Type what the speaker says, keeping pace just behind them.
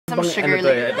some sugar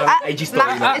later. It's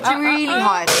really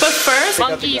hot. But first,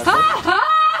 monkeys.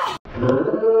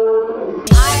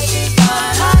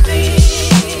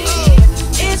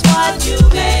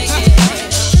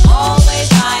 Always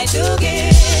try to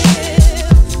give,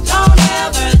 don't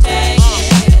ever take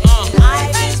it.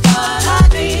 Life is but a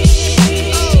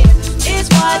dream, it's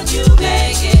what you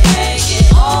make it.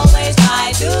 Always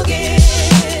try to give,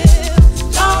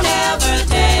 don't ever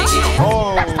take it.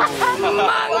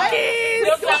 Monkeys!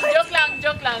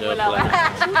 Joke lang. Wala pa.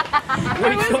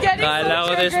 Kala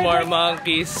ko there's more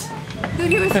monkeys.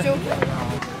 Dude, he was joking.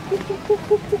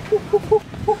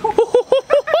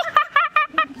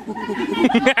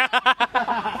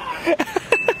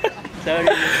 Sorry.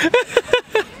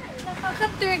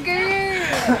 Nakaka-trigger.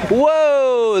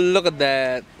 Whoa! Look at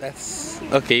that. That's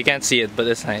okay. You can't see it, but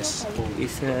it's nice.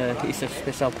 It's a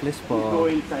special place for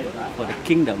the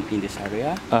kingdom in this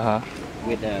area.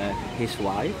 With his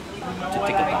wife to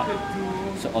take a bath.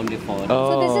 So only for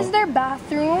So this is their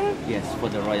bathroom? yes, for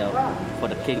the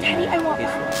king and I want his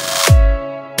wife.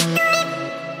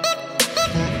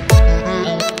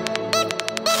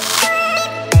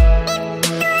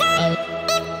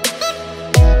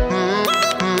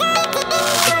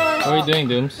 What are we doing,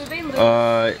 Dooms?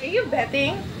 Are you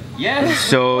betting? Yes.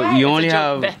 So you only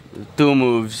have 2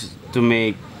 moves to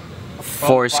make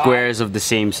 4 squares of the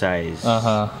same size.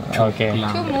 Okay. 2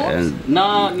 moves?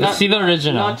 No, Let's see the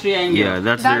original. not triangle. Yeah,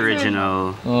 that's the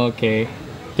original. Okay.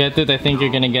 Get it. I think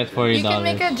you're gonna get $40. You can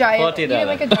make a giant. You can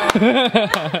make a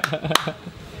giant.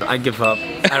 I give up.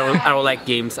 I don't like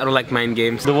games. I don't like mind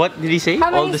games. What did he say? How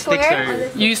All many the sticks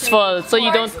squares? are Useful, so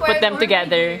you don't put them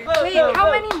together. Wait, how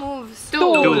many moves? 2.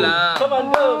 lang. Come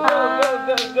on, go.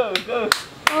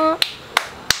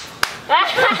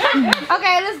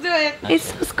 Okay, let's do it.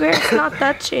 It's square, it's not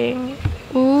touching.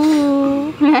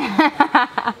 Ooh.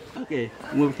 Okay,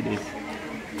 move to this.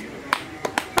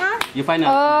 Huh? You find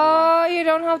out. Oh, you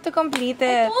don't have to complete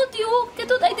it. I told you,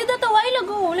 I did that a while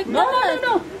ago. Like that.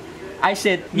 No. I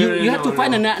said you have to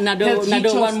find another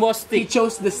one more stick. He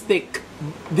chose the stick.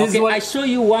 This okay, I show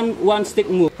you one stick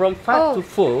move from 5 to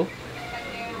 4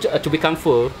 to become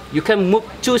 4. You can move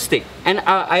 2 stick and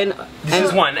This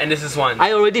is one and this is one.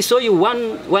 I already show you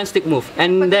one stick move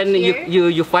and Put then it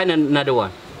you find another one.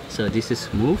 So this is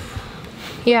move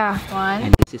Yeah.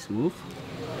 and this is move.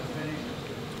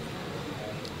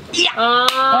 Yeah.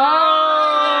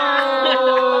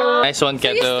 Nice one, So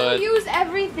you still Keto. use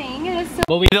everything. It is so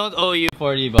But we don't owe you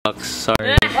 $40.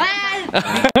 Sorry.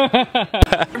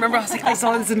 Remember, I was like, I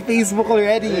saw this in Facebook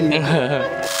already.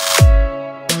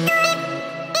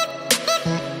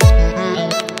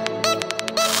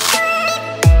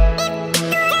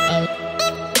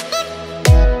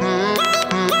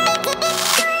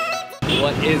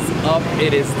 What is up?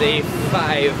 It is day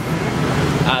 5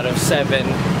 out of 7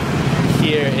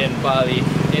 here in Bali,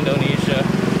 Indonesia.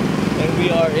 And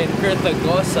we are in Kurtha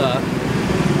Gosa.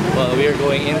 Well, we are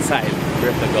going inside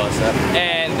Kurtha Gosa.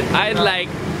 And I'd like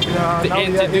to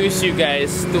introduce you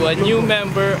guys to a new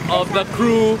member of the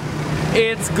crew.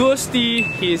 It's Gusti.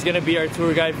 He's gonna be our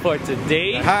tour guide for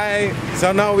today. Hi, so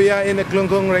now we are in the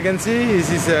Klungkung Regency. This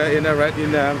is right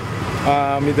in the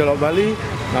middle of Bali.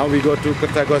 Now we go to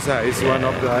Kurtha Gosa. It's one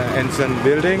of the ancient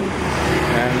building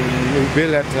and we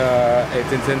built at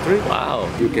 18th century. Wow.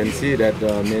 You can see that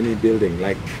many building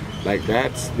like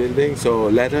that building. So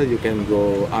later you can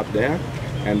go up there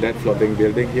and that floating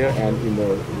building here, and in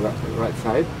the right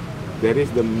side there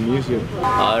is the museum.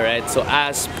 Alright, so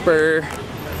as per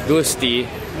Gusti,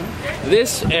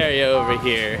 this area over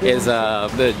here is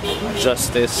the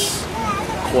justice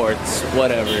courts,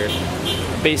 whatever.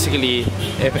 Basically,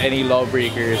 if any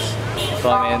lawbreakers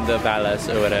come in the palace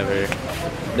or whatever,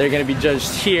 they're gonna be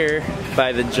judged here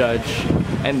by the judge.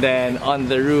 And then on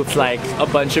the roof, like a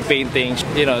bunch of paintings,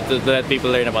 you know, to let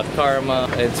people learn about karma.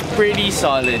 It's pretty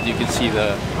solid. You can see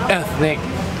the ethnic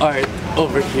art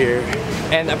over here.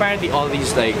 And apparently all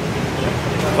these like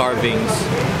carvings,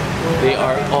 they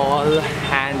are all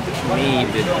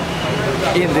handmade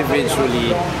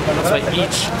individually. So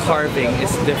each carving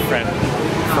is different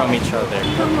from each other.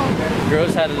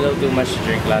 Girls had a little too much to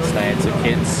drink last night, so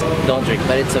kids, don't drink,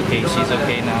 but it's okay. She's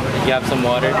okay now. You have some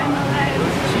water?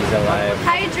 She's alive.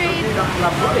 hydrate.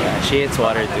 Yeah, she hates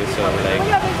water too, so like,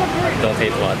 don't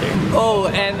hate water. Oh,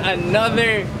 and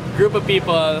another group of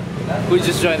people who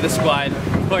just joined the squad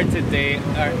for today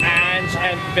are Ange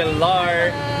and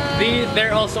Pilar.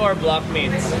 They're also our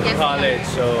blockmates in college,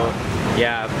 so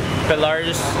yeah. Pilar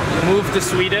just moved to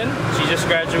Sweden. She just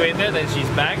graduated and she's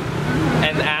back.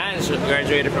 And Ange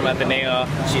graduated from Ateneo.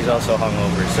 She's also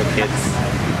hungover, so kids,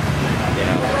 you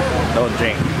know, don't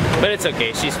drink. But it's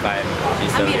okay, she's fine.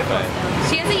 She's totally fine.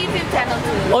 She has a channel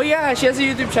too. Oh yeah, she has a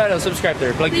YouTube channel. Subscribe to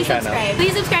her. Plug your channel.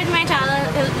 Please subscribe to my channel.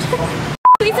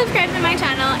 Please subscribe to my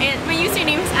channel, and my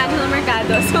username is Angela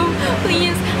Mercado. So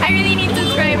please, I really need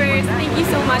subscribers. Thank you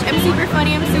so much. I'm super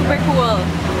funny. I'm super cool.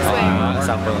 Swear.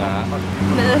 Sample nga.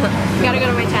 Gotta go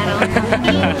to my channel.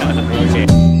 Okay.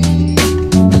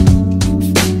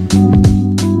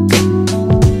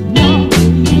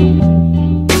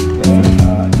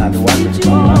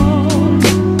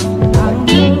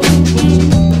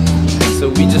 So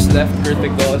we just left Kurtha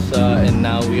Gosa and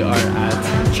now we are at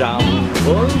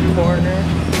Jambul Corner.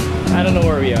 I don't know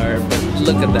where we are, but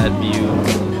look at that view.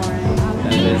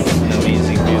 That is an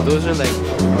amazing view. Those are like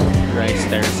rice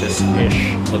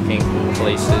terraces-ish looking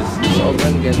places.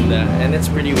 Sobrang ganda, and it's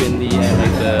pretty windy. I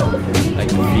like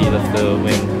the feel of the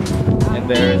wind. And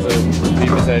there is a tree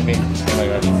beside me. Oh my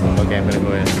gosh. Okay, I'm gonna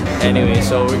go in. Anyway,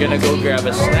 so we're gonna go grab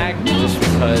a snack just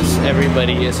because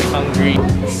everybody is hungry.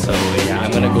 So yeah,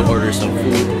 I'm gonna go order some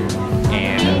food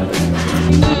and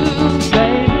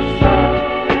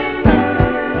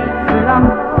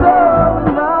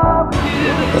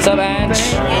what's up, Ange?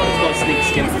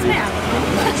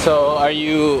 So are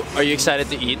you excited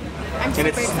to eat? I'm super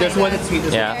excited. There's one that's sweet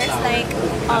as Yeah. There's like,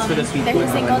 for the sweet there's corn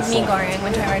this thing and called the mee salt. goreng,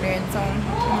 which I ordered, so I'm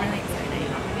really excited.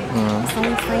 So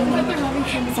excited. So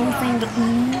excited to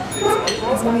eat.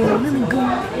 It's gonna be really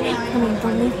good. It's gonna be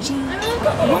delicious.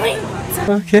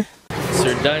 Okay. So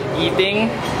we're done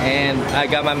eating and I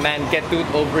got my man Ketut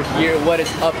over here. What is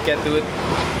up, Ketut?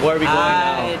 Where are we going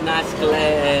Hi, now? nice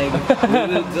leg. We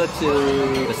will go to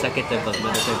the second temple,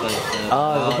 Mother Temple.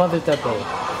 The Mother Temple.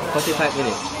 45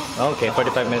 minutes. Okay,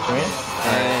 45 minutes from here.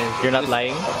 And You're not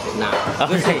lying? Nah.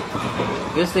 Okay.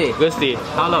 Gusti. Gusti.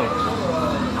 How long?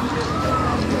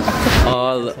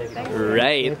 All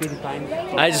right.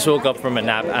 I just woke up from a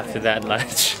nap after that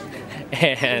lunch.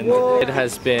 And it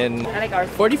has been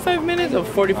 45 minutes or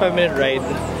 45-minute ride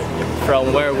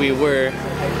from where we were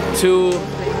to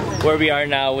where we are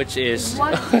now, which is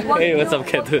hey, what's up,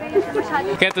 Ketut?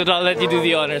 Ketut, I'll let you do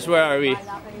the honors. Where are we?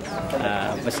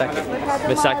 Besaki.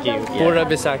 Besaki, Pura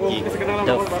Besaki.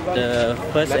 The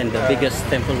first and the biggest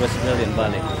temple was built in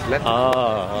Bali.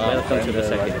 Oh, Welcome to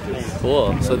Besaki.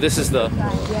 cool. So this is the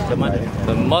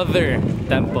mother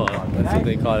temple. That's what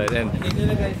they call it.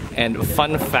 And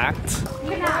fun fact,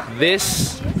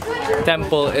 this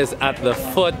temple is at the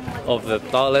foot of the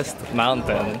tallest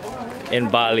mountain in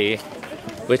Bali,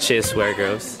 which is where,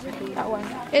 girls? That one.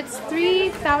 It's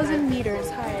 3,000 meters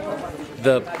high.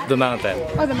 The mountain.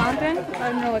 Oh, the mountain? I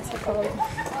don't know what's it called.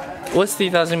 What's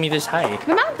 3,000 meters high?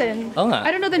 The mountain. Oh, nga.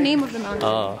 I don't know the name of the mountain.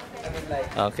 Oh.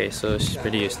 Okay, so she's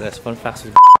pretty useless. Fun fact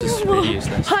is pretty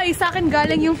useless. Hi, sa akin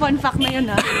galing yung fun fact na yun,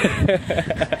 ha?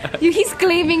 He's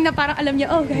claiming na parang alam niya,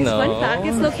 oh guys, No. fun fact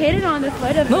is located on the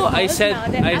foot of No, the I tallest said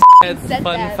mountain.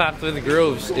 fun that. fact with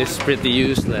Groves is pretty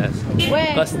useless.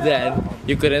 When? Because then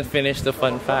you couldn't finish the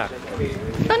fun fact.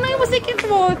 Tanongin mo si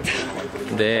Kitwot.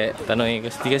 Hindi, tanongin ko.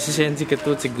 Di kasi siya si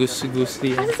Ketut, si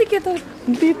Gusti. Asa si Kitwot?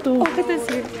 Dito. Oh, Kitwot's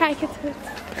here. Hi, Kitwot.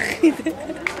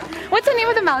 What's the name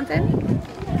of the mountain?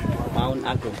 Mount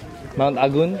Agung. Mount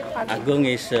Agun? Agung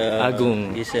is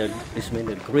Agung. is mean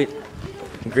the great.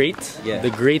 Great? Yeah.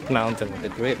 The Great Mountain. The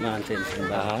great mountains in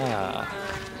Bali. Ah.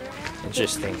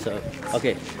 Interesting. So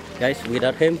okay, guys,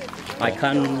 without him, I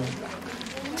can't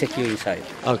take you inside.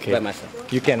 Okay. By myself.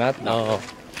 You cannot? No.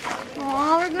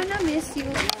 Oh, we're gonna miss you.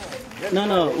 No,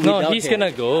 No, without he's him.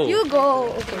 gonna go. You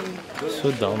go. Okay.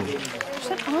 So dumb.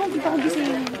 Shut up, di ba ako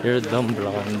gising? You're a dumb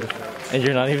blonde. And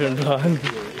you're not even blonde.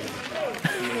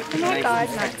 Oh my god,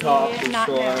 not me. Not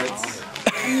now.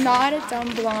 I'm not a dumb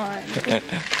blonde.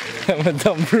 I'm a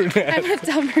dumb brunette. I'm a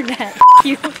dumb brunette.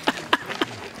 You.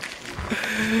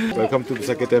 Welcome to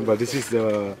Besaki Temple. This is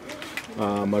the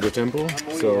Mother Temple,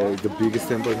 so the biggest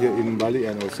temple here in Bali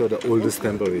and also the oldest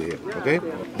temple here. Okay,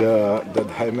 the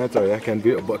diameter can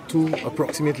be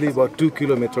approximately about 2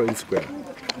 kilometers in square.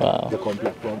 Wow. The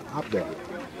complete from up there.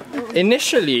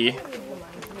 Initially,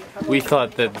 we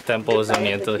thought that the temple was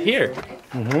only until here.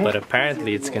 But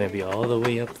apparently it's gonna be all the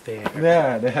way up there.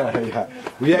 Yeah.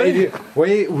 We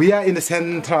are in the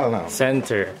central now.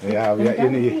 Center. Yeah, we are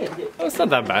in the. Oh, it's not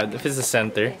that bad if it's the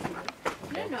center.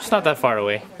 It's not that far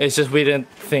away. It's just we didn't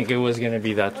think it was gonna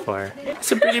be that far.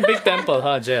 It's a pretty big temple,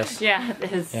 huh, Jess? Yeah,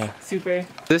 it is super.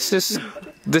 This is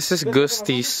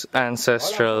Gusti's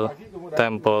ancestral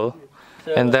temple,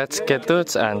 and that's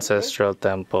Ketut's ancestral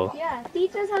temple. Yeah,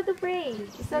 teach us how to pray.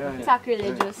 It's not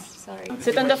sacrilegious. Sorry.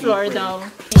 Sit on the floor though.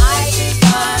 I just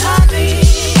wanna be,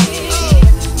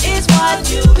 it's what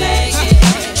you make it.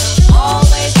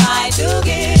 Always try to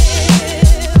give,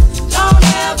 don't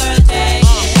ever take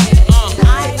it.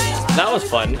 That was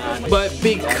fun, but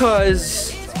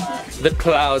because the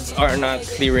clouds are not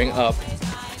clearing up,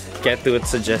 Ketu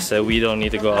suggests that we don't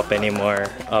need to go up anymore,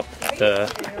 up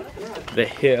the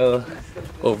hill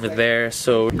over there.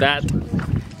 So that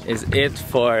is it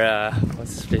for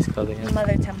what's this place called again?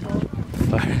 Mother Temple.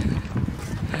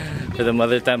 For the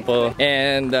Mother Temple.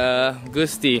 And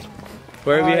Gusti,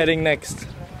 where are we heading next?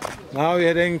 Now we're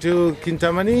heading to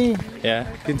Kintamani. Yeah.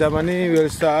 Kintamani, we'll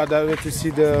start that way to see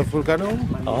the volcano.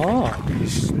 Oh,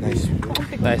 It's nice.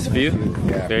 nice view.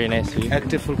 Yeah. Very nice view.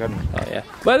 Active volcano. Oh yeah.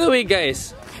 By the way,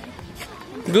 guys,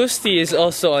 Gusti is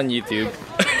also on YouTube.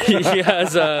 He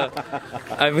has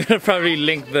I'm gonna probably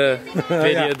link the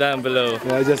video down below.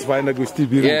 Yeah, just find a Gusti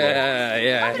Biru.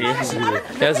 Yeah,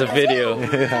 he has a video.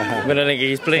 But I think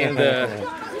he's playing the.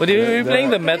 What are you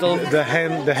playing? The metal. The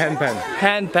hand pan.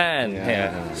 Hand pan.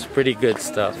 Yeah, it's pretty good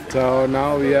stuff. So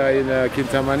now we are in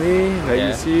Kintamani. Like Yeah.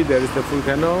 you see, there is the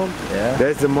volcano. Yeah.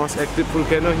 There's the most active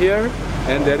volcano here,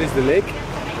 and there is the lake.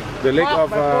 The lake of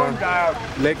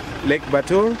Lake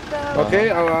Batur.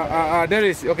 Okay, there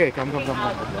is. Okay, come.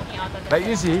 Like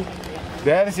you see,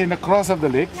 there is in the cross of the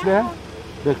lake there.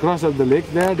 The cross of the lake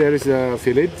there is a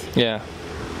village. Yeah.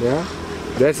 Yeah.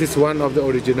 This is one of the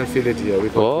original village here.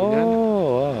 We call Berrigan.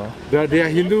 Oh, wow. They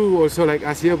are Hindu also like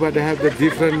us here, but they have the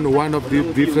different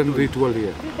different ritual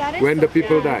here. When the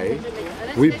people die,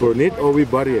 we burn it or we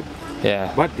bury it.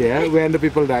 Yeah. But there, when the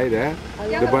people die there,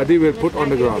 the body will put on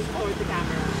the ground.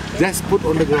 Just put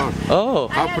on the ground. Oh,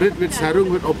 Cover it with sarung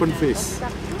with open face.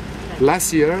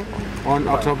 Last year on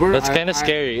October, that's kind of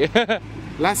scary.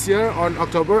 last year on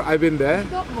October, I've been there.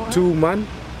 2 months,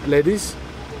 ladies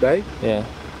die. Yeah.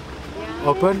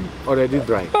 Open, already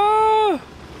dry.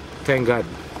 Thank God.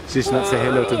 She's not saying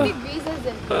hello to me.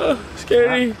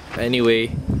 Scary.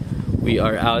 Anyway, we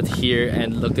are out here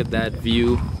and look at that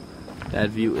view. That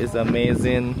view is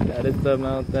amazing. That is the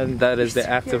mountain. That is the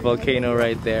active volcano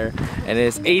right there. And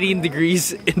it's 18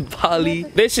 degrees in Bali.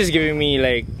 This is giving me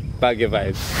like Baguio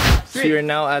vibes. So we're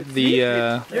now at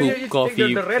the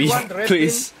coffee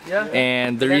place.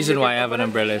 And the reason why I have an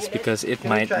umbrella is because it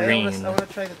might rain.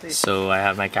 So I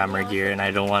have my camera gear and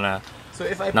I don't want to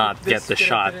not get the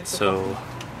shot. So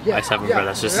I just have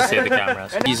umbrellas just to save the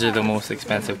cameras. These are the most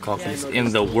expensive coffees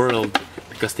in the world,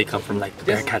 because they come from like the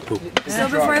bear cat poop. So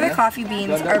before the coffee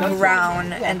beans are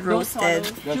brown and roasted,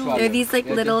 they're these like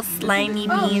little slimy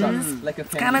beans.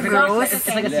 It's kind of gross,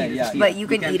 but you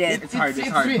can eat it. It's hard.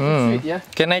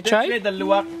 Can I try? The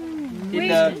luwak in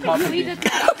the coffee.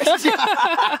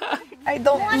 I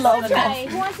don't love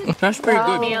coffee. That's pretty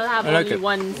good. I like it.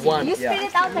 You spit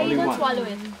it out, but you don't swallow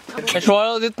it. I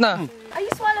swallowed it na. Oh, you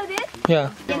swallowed it?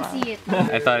 Yeah. I can see it.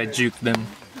 I thought I juked them.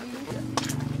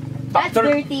 That's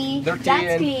dirty, that's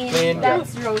clean,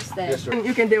 that's roasted.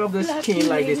 You can develop the skin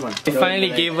like this one. They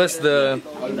finally gave us the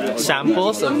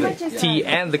samples of the tea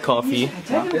and the coffee.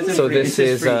 So this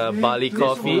is Bali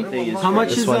coffee. How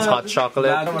much This one's hot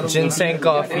chocolate, ginseng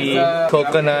coffee,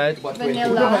 coconut,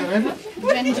 Vanilla,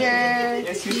 ginger,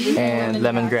 tea. and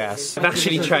lemongrass. I've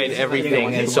actually tried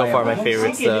everything, and so far my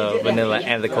favorite's the vanilla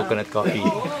and the coconut coffee.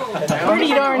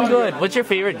 Pretty darn good. What's your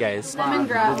favorite, guys?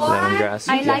 Lemongrass. Lemongrass.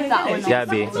 I like that one.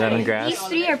 Gabby, lemongrass. These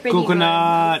three are pretty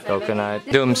coconut. Coconut.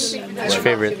 Dooms, what's your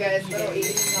favorite?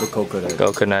 The coconut.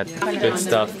 Coconut.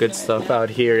 Good stuff out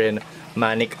here in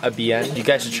Manik Abian. You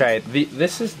guys should try it.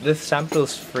 This sample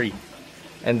is free.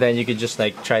 And then you could just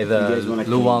like try the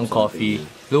Luwak coffee.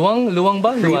 Luwak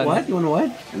ba? Luwak. What? You want what?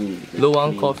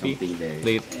 Luwak coffee.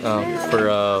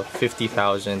 For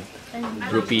 50,000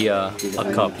 rupee a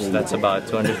cup. So that's about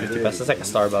 250 pesos. That's like a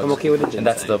Starbucks. I'm okay with it. And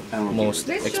that's the most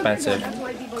expensive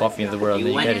coffee in the world. And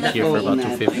you get it here for about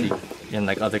 250. In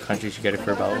like other countries, you get it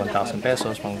for about 1,000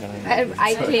 pesos. I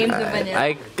claim the vanilla.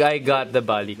 I got the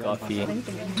Bali coffee.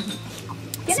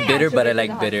 It's bitter, but I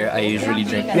like bitter. I usually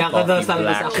drink coffee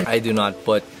black. I do not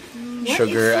put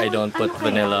sugar. I don't put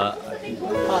vanilla.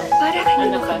 Para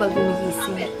kanino ka ba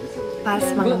gumigising? Para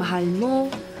sa mga mahal mo?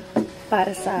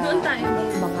 Para sa mga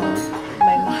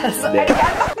may mahal sa...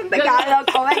 Tagalog,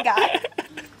 oh my God!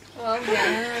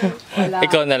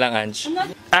 Ikaw na lang, Ange.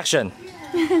 Action!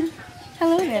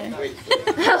 Hello there.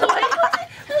 Hello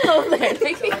there.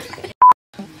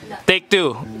 Take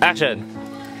 2. Action!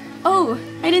 Oh,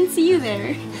 I didn't see you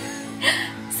there.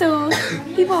 So,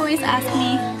 people always ask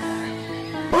me,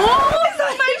 oh, it's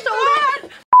on my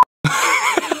shoulder!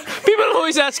 People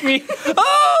always ask me,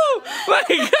 oh my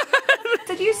God!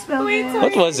 Did you spell it?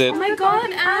 What was it? Oh my God,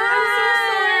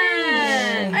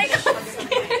 Anne! I got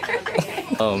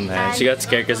scared. Oh man, she got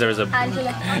scared because there was a...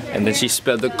 And then she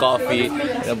spilled the coffee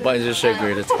and a bunch of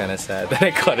sugar. That's kind of sad. Then I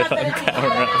caught it on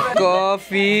camera.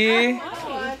 Coffee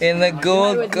in the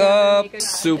gold cup.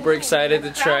 Super excited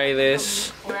to try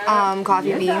this.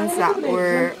 coffee beans that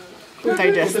were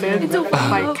digested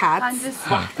by cats.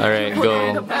 Alright,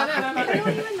 go.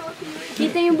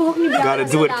 Gotta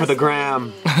do it for the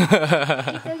gram.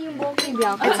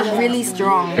 It's really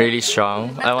strong. Really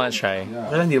strong. I want to try.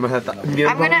 I'm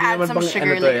gonna add some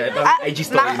sugar later. It's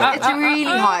really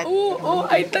hot. Oh,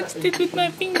 I touched it with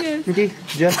my fingers.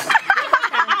 Just.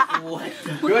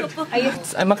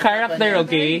 I'm a character,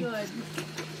 okay?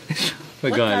 We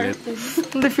got it.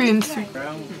 Different.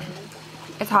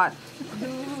 It's hot.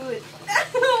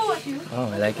 Oh,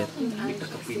 I like it.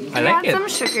 I Add like it. some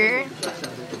sugar.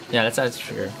 Yeah, let's add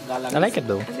sugar. I like it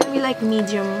though. It's gonna be like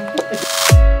medium.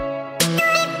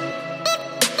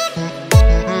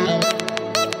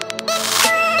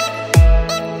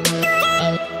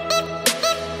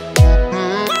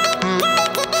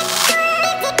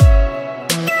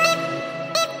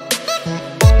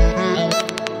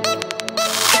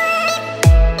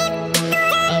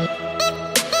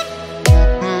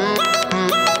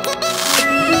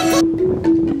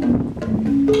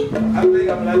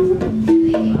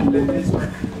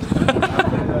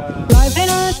 Life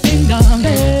ain't a ding dong.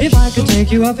 If I could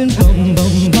take you up and boom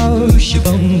boom boom,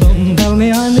 boom boom, tell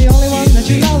me I'm the only one.